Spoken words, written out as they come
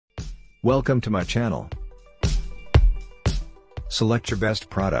Welcome to my channel. Select your best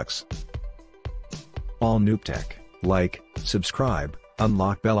products. allnewuptech. Like, subscribe,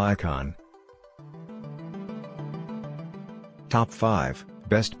 unlock bell icon. Top 5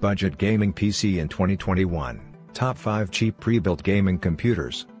 Best Budget Gaming PC in 2021. Top 5 Cheap Pre-Built Gaming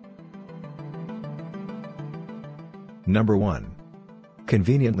Computers. Number 1.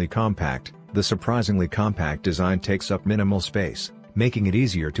 Conveniently compact. The surprisingly compact design takes up minimal space, making it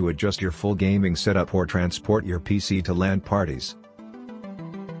easier to adjust your full gaming setup or transport your PC to LAN parties.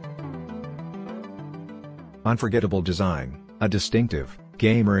 Unforgettable design. A distinctive,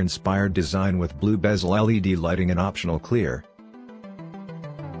 gamer-inspired design with blue bezel LED lighting and optional clear.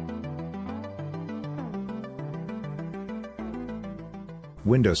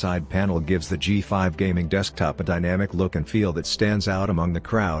 Window side panel gives the G5 gaming desktop a dynamic look and feel that stands out among the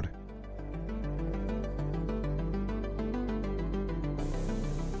crowd.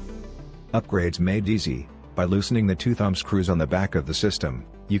 Upgrades made easy. By loosening the two thumb screws on the back of the system,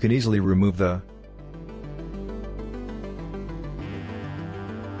 you can easily remove the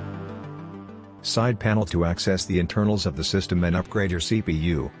side panel to access the internals of the system and upgrade your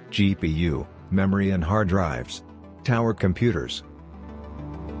CPU, GPU, memory and hard drives. Tower computers.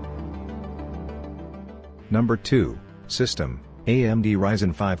 Number 2. System. AMD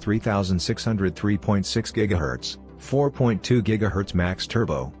Ryzen 5 3600 3.6 GHz, 4.2 GHz max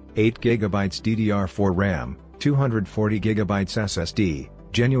turbo, 8 GB DDR4 RAM, 240 GB SSD,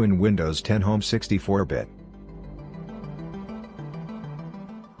 genuine Windows 10 Home 64-bit.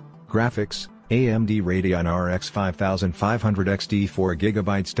 Graphics. AMD Radeon RX 5500 XT 4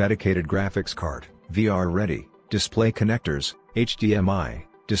 GB dedicated graphics card, VR ready, display connectors, HDMI,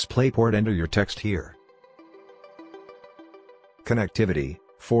 DisplayPort. Enter your text here. Connectivity,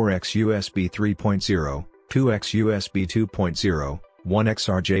 4x USB 3.0, 2x USB 2.0, 1x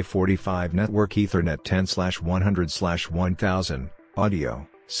RJ45 network Ethernet 10/100/1000, audio,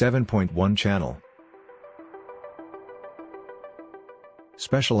 7.1 channel.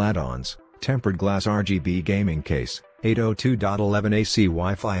 Special add-ons, tempered glass RGB gaming case, 802.11ac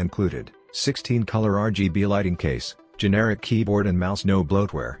Wi-Fi included, 16-color RGB lighting case, generic keyboard and mouse, no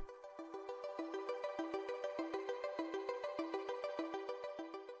bloatware.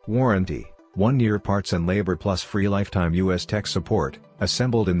 Warranty, 1-year parts and labor plus free lifetime US tech support,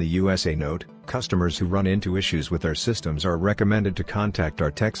 assembled in the USA. Note, customers who run into issues with their systems are recommended to contact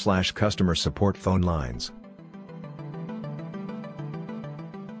our tech/customer support phone lines.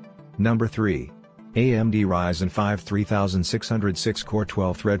 Number 3. AMD Ryzen 5 3606 core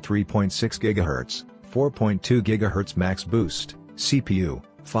 12-thread 3.6 GHz, 4.2 GHz max boost, CPU,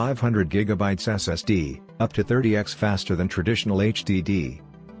 500 GB SSD, up to 30x faster than traditional HDD.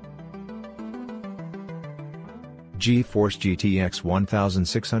 GeForce GTX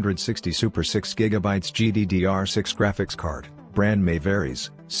 1660 Super 6 GB GDDR6 graphics card, brand may varies,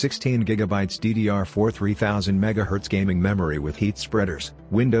 16 GB DDR4 3000 MHz gaming memory with heat spreaders,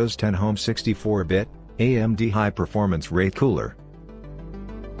 Windows 10 Home 64-bit, AMD high performance rate cooler.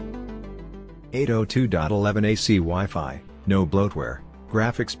 802.11ac Wi-Fi, no bloatware,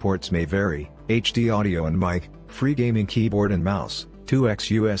 graphics ports may vary, HD audio and mic, free gaming keyboard and mouse, 2x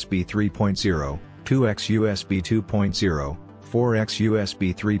USB 3.0, 2x USB 2.0, 4x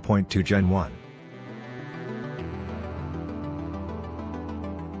USB 3.2 Gen 1.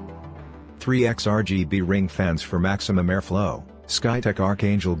 3x RGB ring fans for maximum airflow, Skytech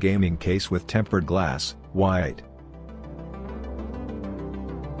Archangel gaming case with tempered glass, white.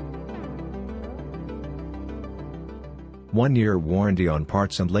 One-year warranty on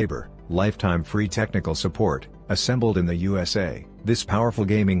parts and labor, lifetime free technical support, assembled in the USA. This powerful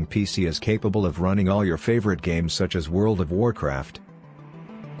gaming PC is capable of running all your favorite games such as World of Warcraft.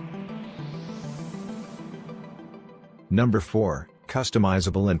 Number 4.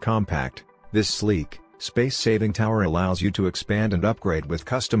 Customizable and compact. This sleek, space-saving tower allows you to expand and upgrade with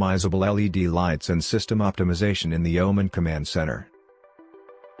customizable LED lights and system optimization in the Omen Command Center.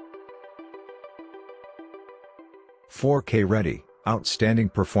 4K ready. Outstanding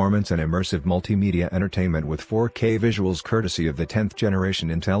performance and immersive multimedia entertainment with 4K visuals courtesy of the 10th generation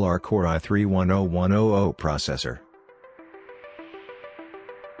Intel Arc Core i3-10100 processor.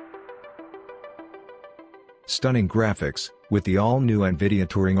 Stunning graphics, with the all-new NVIDIA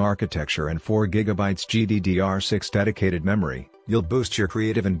Turing architecture and 4 GB GDDR6 dedicated memory, you'll boost your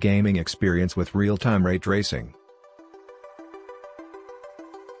creative and gaming experience with real-time ray tracing.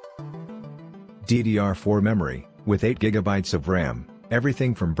 DDR4 memory, with 8 GB of RAM,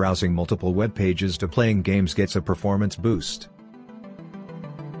 everything from browsing multiple web pages to playing games gets a performance boost.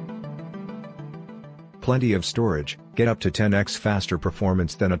 Plenty of storage, Get up to 10x faster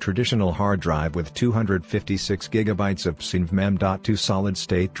performance than a traditional hard drive with 256 GB of PSNVMe.2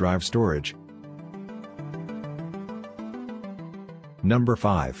 solid-state drive storage. Number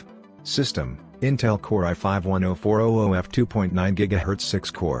 5. System: Intel Core i5-10400F 2.9 GHz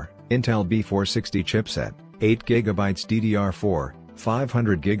 6-core, Intel B460 chipset, 8 GB DDR4,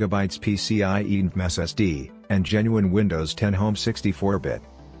 500 GB PCIe SSD, and genuine Windows 10 Home 64-bit.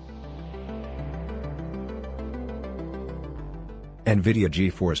 NVIDIA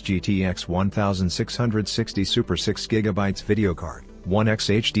GeForce GTX 1660 Super 6GB video card, 1x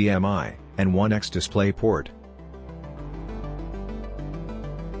HDMI, and 1x DisplayPort.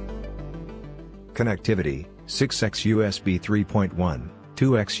 Connectivity: 6x USB 3.1,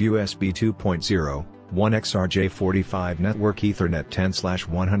 2x USB 2.0, 1x RJ45 network Ethernet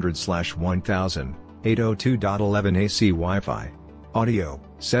 10/100/1000, 802.11 AC Wi-Fi. Audio: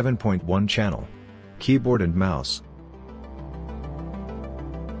 7.1 channel. Keyboard and mouse.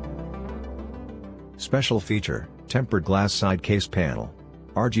 Special feature: tempered glass side case panel.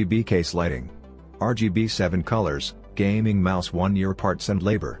 RGB case lighting. RGB 7 colors, gaming mouse 1 year parts and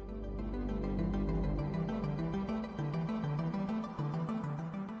labor.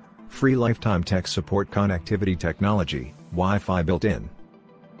 Free lifetime tech support. Connectivity technology, Wi-Fi built-in.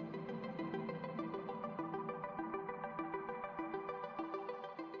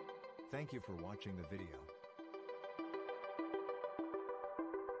 Thank you for watching the video.